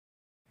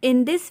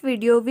In this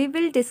video, we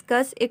will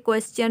discuss a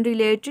question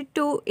related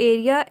to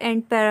area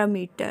and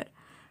perimeter.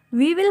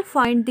 We will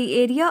find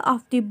the area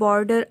of the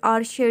border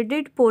or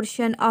shaded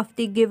portion of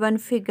the given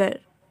figure.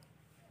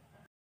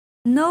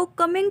 Now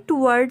coming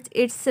towards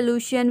its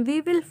solution,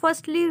 we will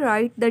firstly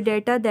write the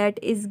data that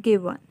is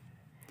given.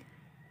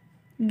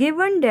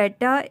 Given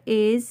data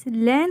is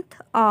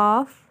length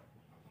of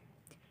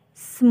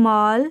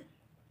small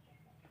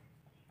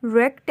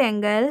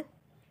rectangle,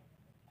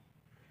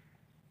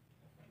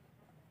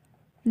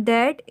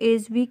 that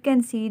is, we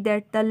can see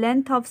that the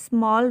length of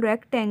small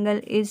rectangle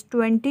is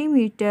 20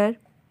 meter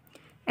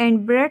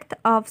and breadth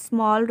of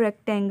small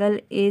rectangle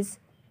is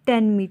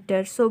 10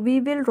 meter. So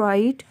we will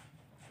write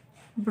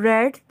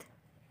breadth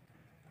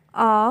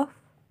of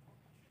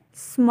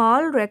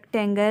small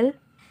rectangle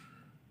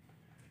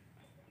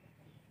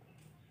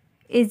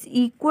is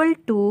equal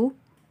to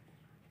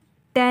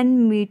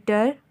 10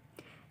 meter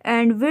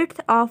and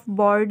width of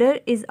border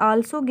is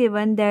also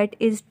given, that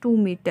is 2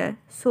 meter.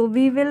 So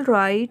we will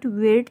write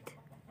width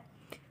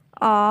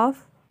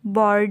of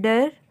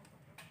border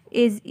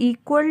is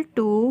equal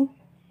to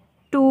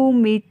 2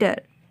 meter.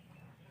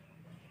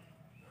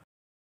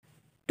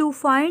 To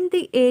find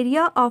the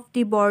area of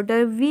the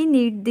border, we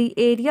need the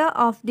area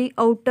of the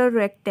outer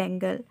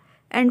rectangle,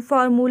 and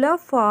formula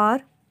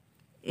for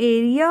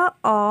area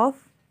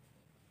of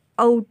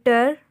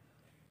outer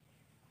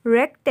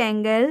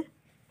rectangle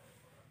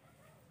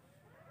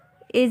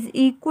is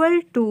equal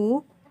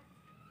to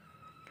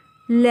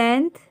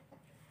length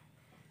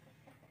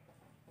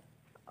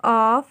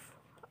of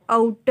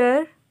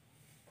outer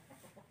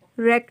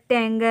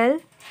rectangle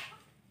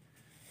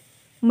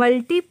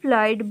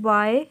multiplied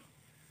by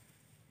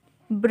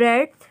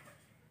breadth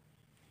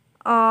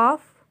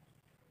of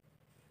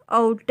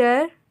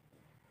outer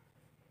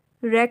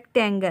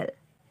rectangle.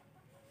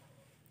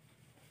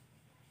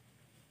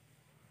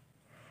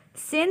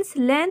 Since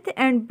length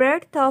and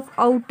breadth of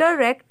outer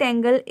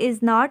rectangle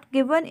is not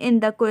given in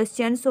the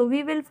question, so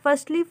we will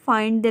firstly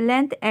find the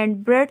length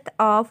and breadth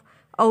of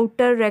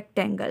outer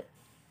rectangle.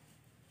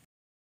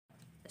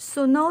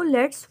 So now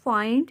let's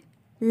find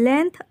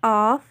length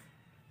of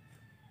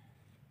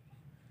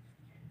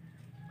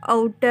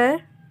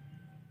outer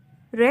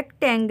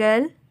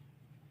rectangle,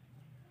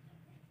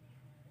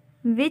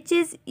 which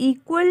is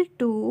equal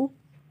to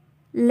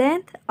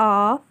length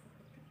of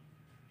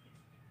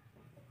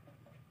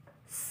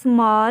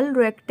small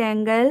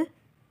rectangle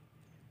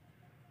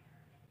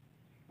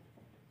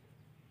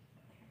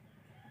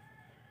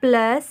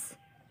plus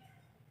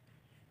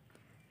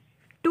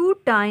 2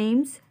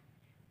 times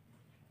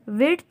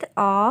width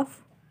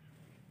of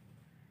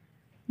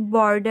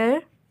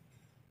border.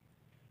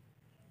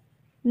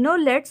 Now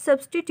let's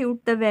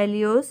substitute the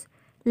values.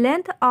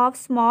 Length of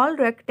small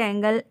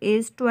rectangle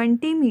is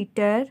 20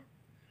 meter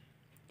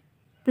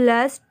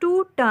plus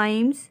 2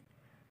 times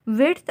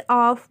width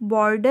of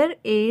border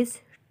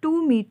is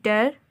 2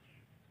 meter,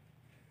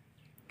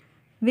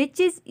 which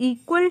is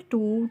equal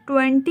to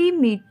 20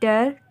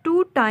 meter.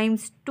 2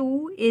 times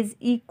 2 is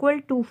equal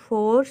to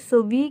 4.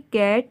 So we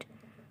get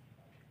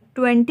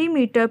 20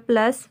 meter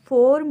plus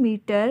 4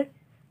 meter,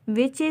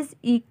 which is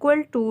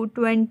equal to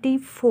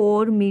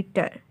 24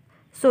 meter.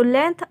 So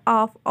length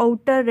of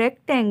outer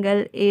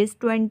rectangle is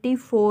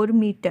 24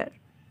 meter.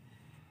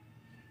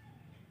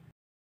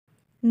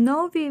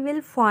 Now we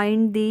will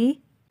find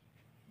the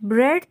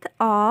breadth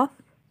of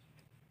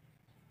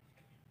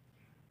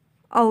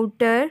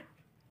outer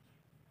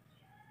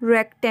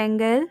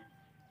rectangle,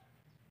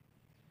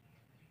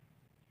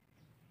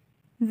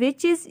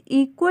 which is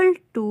equal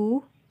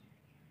to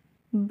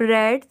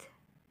breadth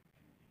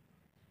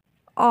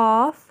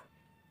of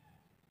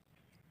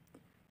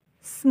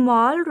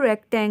small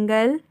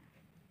rectangle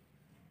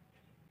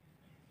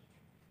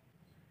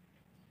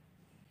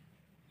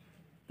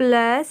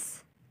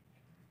plus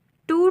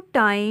 2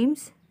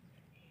 times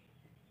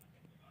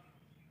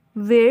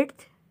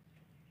width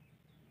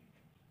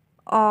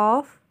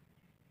of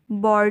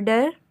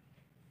border.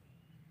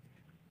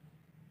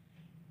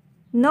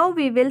 Now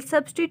we will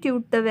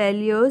substitute the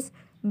values.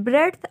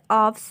 Breadth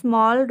of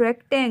small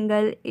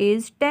rectangle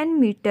is 10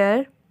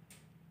 meter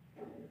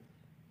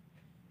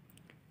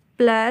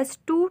plus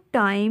 2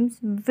 times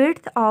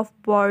width of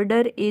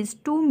border is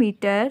 2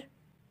 meter,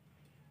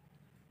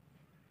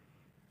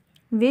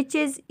 which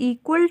is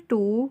equal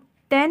to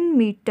 10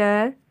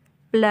 meter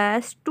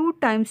plus 2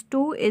 times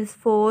 2 is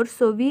 4.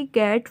 So we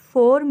get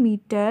 4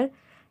 meter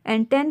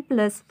and 10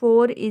 plus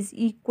 4 is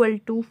equal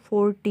to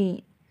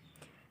 14.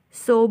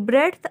 So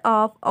breadth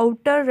of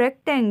outer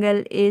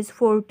rectangle is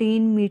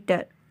 14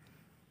 meter.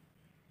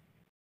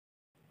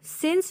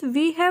 Since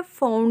we have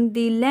found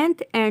the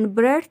length and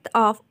breadth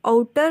of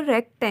outer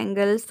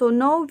rectangle, so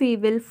now we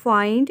will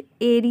find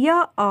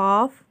area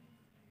of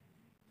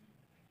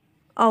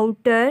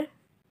outer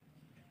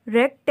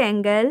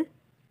rectangle,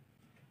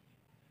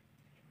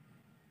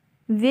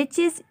 which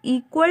is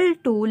equal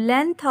to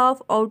length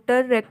of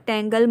outer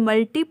rectangle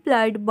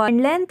multiplied by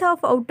length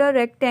of outer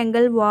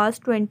rectangle was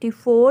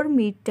 24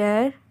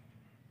 meter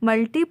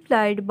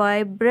multiplied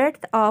by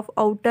breadth of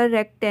outer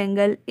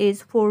rectangle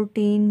is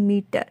 14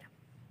 meter.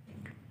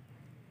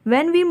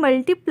 When we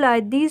multiply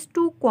these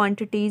two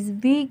quantities,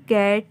 we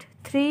get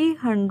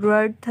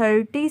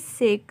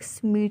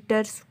 336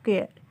 meter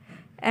square,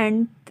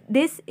 and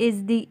this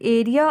is the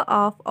area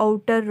of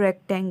outer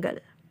rectangle.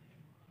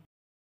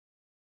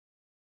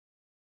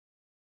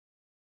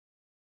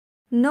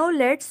 Now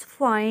let's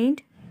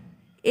find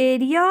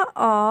area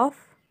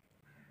of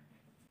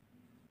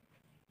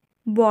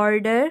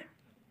border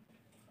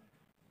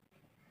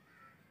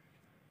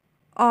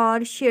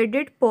or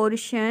shaded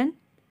portion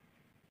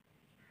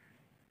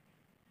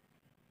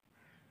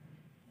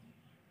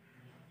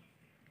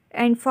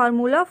and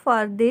formula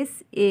for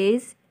this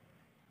is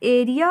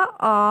area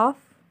of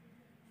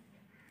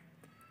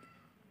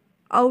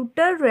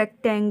outer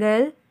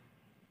rectangle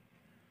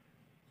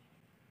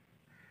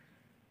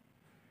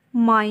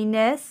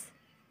minus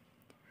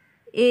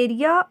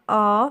area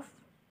of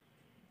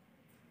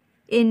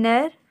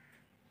inner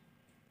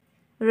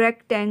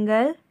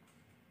rectangle,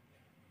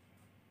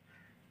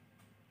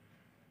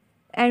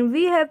 and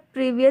we have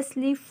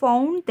previously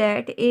found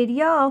that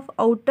area of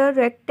outer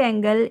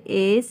rectangle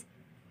is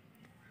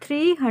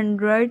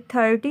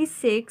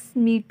 336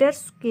 meter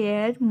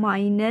square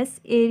minus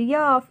area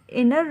of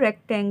inner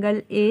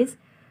rectangle is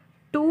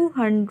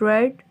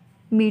 200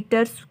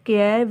 meter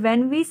square.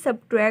 When we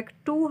subtract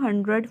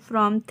 200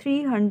 from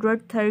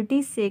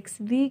 336,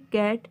 we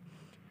get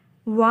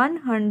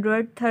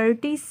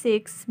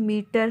 136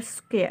 meter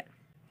square.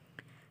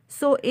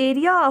 So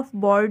area of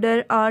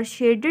border or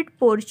shaded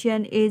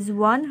portion is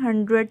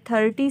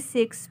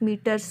 136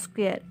 meter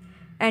square,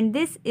 and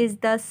this is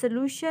the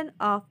solution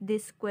of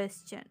this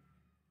question.